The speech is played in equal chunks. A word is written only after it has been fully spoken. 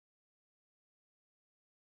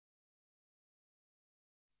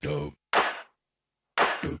This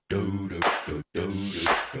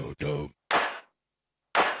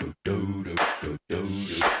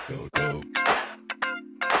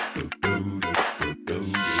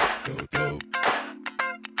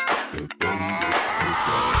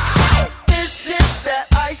shit that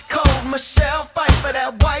ice cold. Michelle fight for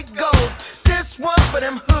that white gold. This one for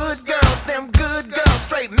them hood girls, them good girls,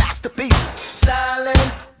 straight masterpieces. Styling,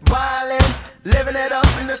 wildin', living it up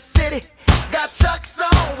in the city. Got Chuck's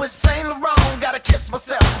on with Saint Laurent. Gotta kiss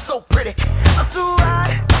myself, I'm so pretty. I'm too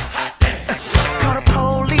hot. Call the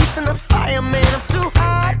police and the fireman. I'm too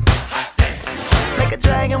hot. Make a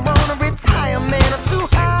dragon wanna retire, man. I'm too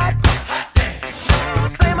hot.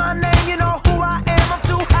 Say my name, you know who I am. I'm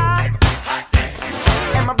too hot.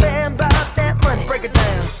 And my band bought that money. Break it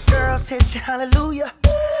down. Girls hit you, hallelujah.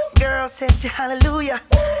 Girls hit you, hallelujah.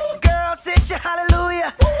 Girls hit you,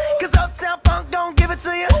 hallelujah. Cause Uptown Funk don't give it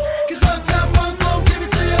to you. Cause Uptown Funk don't give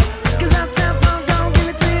it to you. Cause Uptown Funk don't give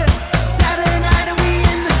it to you. Saturday night and we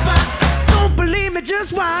in the spot. Don't believe me,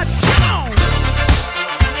 just watch. Come on.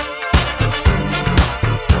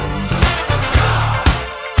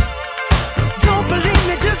 Don't believe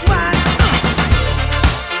me, just watch.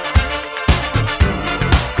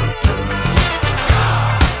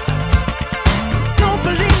 Don't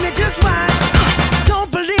believe me, just watch.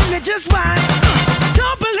 Don't believe me, just watch.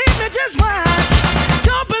 Don't believe me, just watch.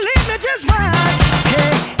 Don't believe me, just watch.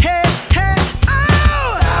 Hey, hey, hey,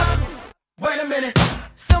 oh! Stop. Wait a minute.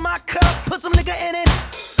 Fill my cup, put some nigga in it.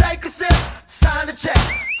 Take a sip, sign the check.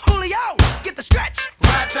 Julio, get the stretch.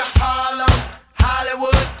 Right to Harlem,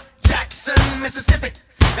 Hollywood, Jackson, Mississippi.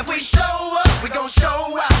 If we show up, we gon'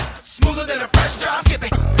 show out. Smoother than a fresh drop. Skip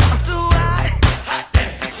it. I'm too hot.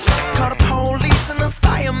 Call the police and the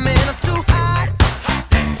fireman. I'm too hot.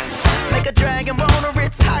 Make a dragon wanna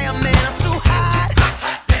retire, man. I'm too hot.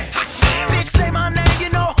 Bitch, say my name, you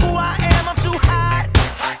know who I am. I'm too hot.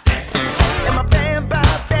 And my band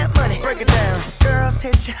bought that money. Break it down. Girls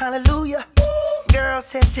hit you, hallelujah.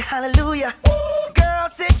 Girls hit you, hallelujah.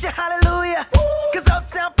 Girls hit you, hallelujah. Cause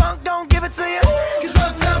Uptown Funk don't give it to you. Cause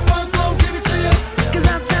Uptown Funk don't give it to you. Cause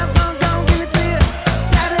Uptown Funk don't give it to you.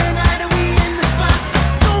 Saturday night and we in the spot.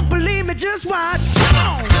 Don't believe me, just watch. Come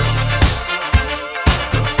on.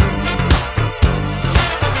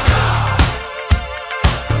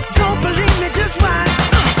 Don't believe me, just watch.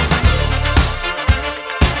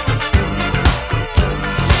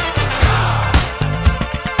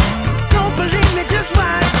 Don't believe me, just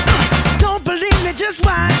watch. Don't believe me, just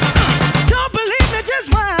watch. Don't believe me,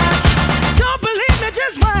 just watch. Don't believe me,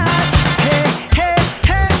 just watch. Hey, hey,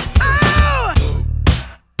 hey, oh!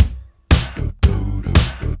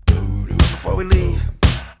 Before we leave,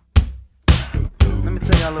 let me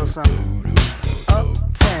tell y'all a little something.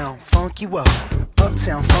 Uptown, funk you up.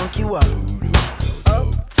 Uptown, funk you up.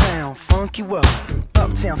 Uptown, funk you up.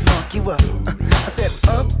 Uptown, funk you up. I said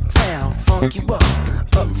uptown, funk you up.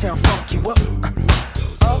 Uptown, funk you up.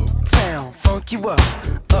 Uptown, funk you up.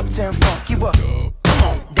 Uptown, funk you up. Come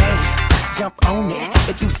on, dance, jump on it.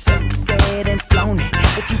 If you sexed and flown it.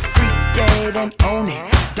 If you freak dead and own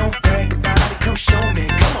it. Don't brag about it, come show me.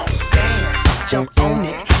 Come on, dance, jump on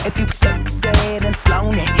it. If you sexed and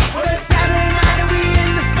flown it. Well, it's Saturday night and we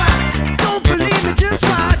in the spot. Don't believe me, just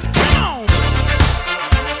watch. Come on.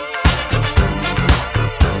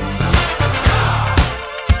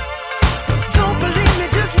 Don't believe me,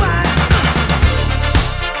 just watch.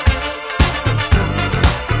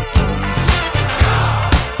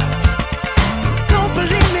 Don't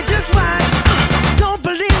believe me, just watch. Don't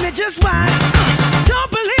believe me, just watch.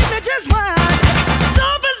 Don't believe me, just watch.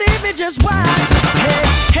 Don't believe me, just watch. Hey,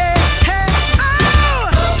 hey, hey, oh!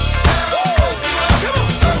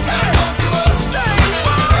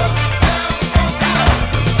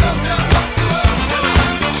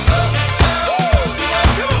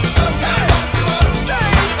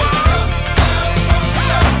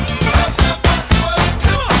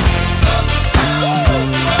 Come on, say what?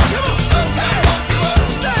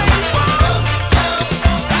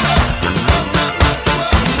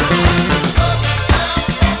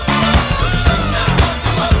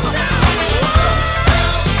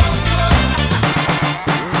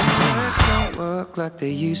 Like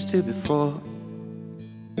they used to before,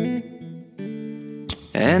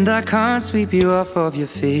 and I can't sweep you off of your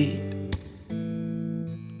feet.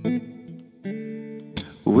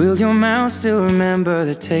 Will your mouth still remember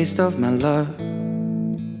the taste of my love?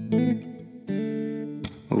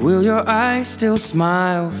 Will your eyes still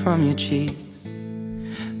smile from your cheeks?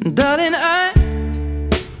 Darling, I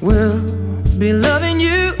will be loving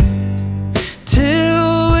you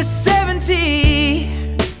till we're 70.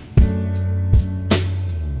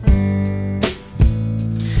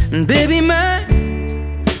 And baby, my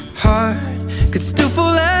heart could still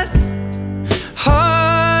fall as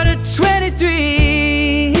hard at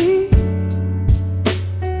 23.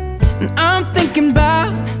 And I'm thinking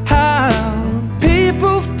about how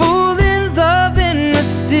people fall in love in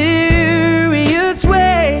mysterious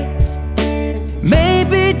ways.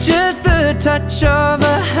 Maybe just the touch of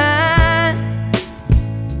a hand.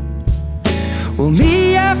 Well,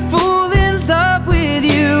 me, I fall in love with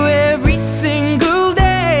you every single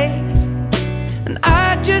day, and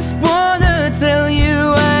I just wanna tell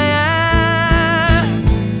you I am.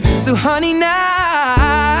 So honey,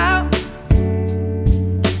 now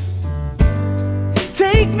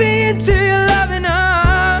take me into your loving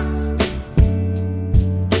arms.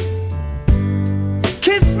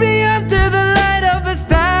 Kiss me under the light of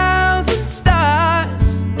 1,000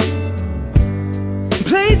 stars.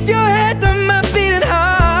 Place your head on my beating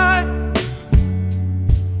heart.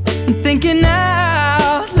 I'm thinking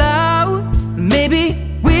out loud, maybe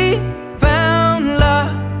we found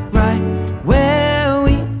love right where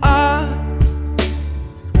we are.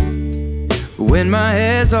 When my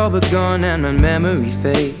hair's all but gone and my memory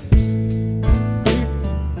fades,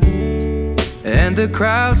 and the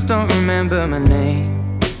crowds don't remember my name.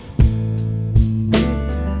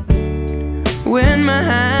 When my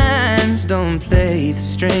hands don't play the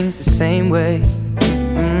strings the same way,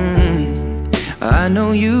 I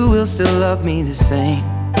know you will still love me the same.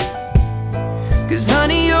 'Cause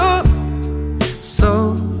honey, your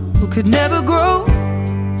soul could never grow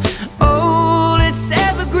old, it's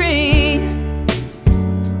evergreen.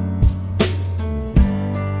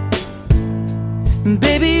 And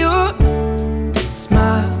baby, your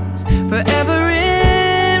smile's forever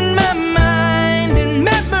in my mind and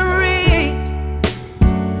memory.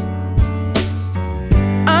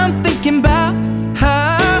 I'm thinking about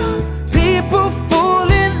how people fall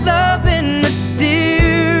in love in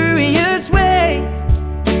mysterious ways,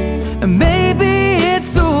 and maybe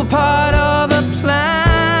it's all part of a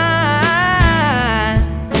plan.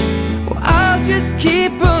 Well, I'll just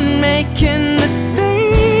keep on making the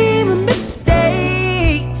same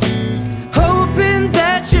mistakes, hoping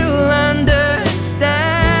that you'll understand.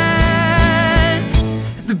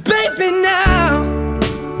 But baby, now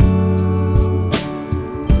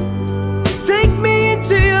take me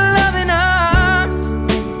into your loving arms.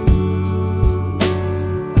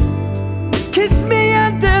 Kiss me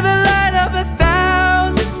under the light of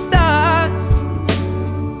 1,000 stars.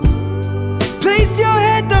 Place your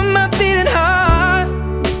head on my beating heart.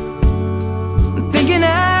 I'm thinking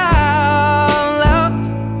out loud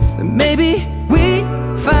that maybe we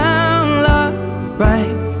found love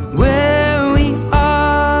right where we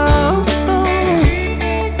are.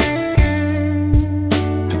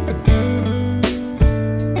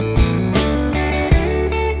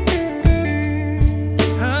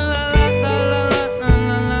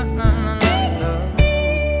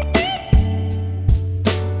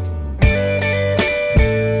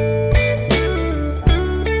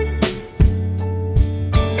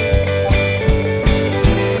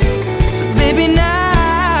 So baby,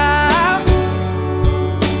 now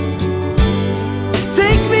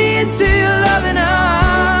take me into your loving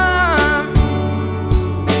arms.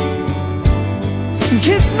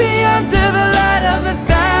 Kiss me under the light of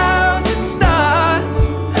 1,000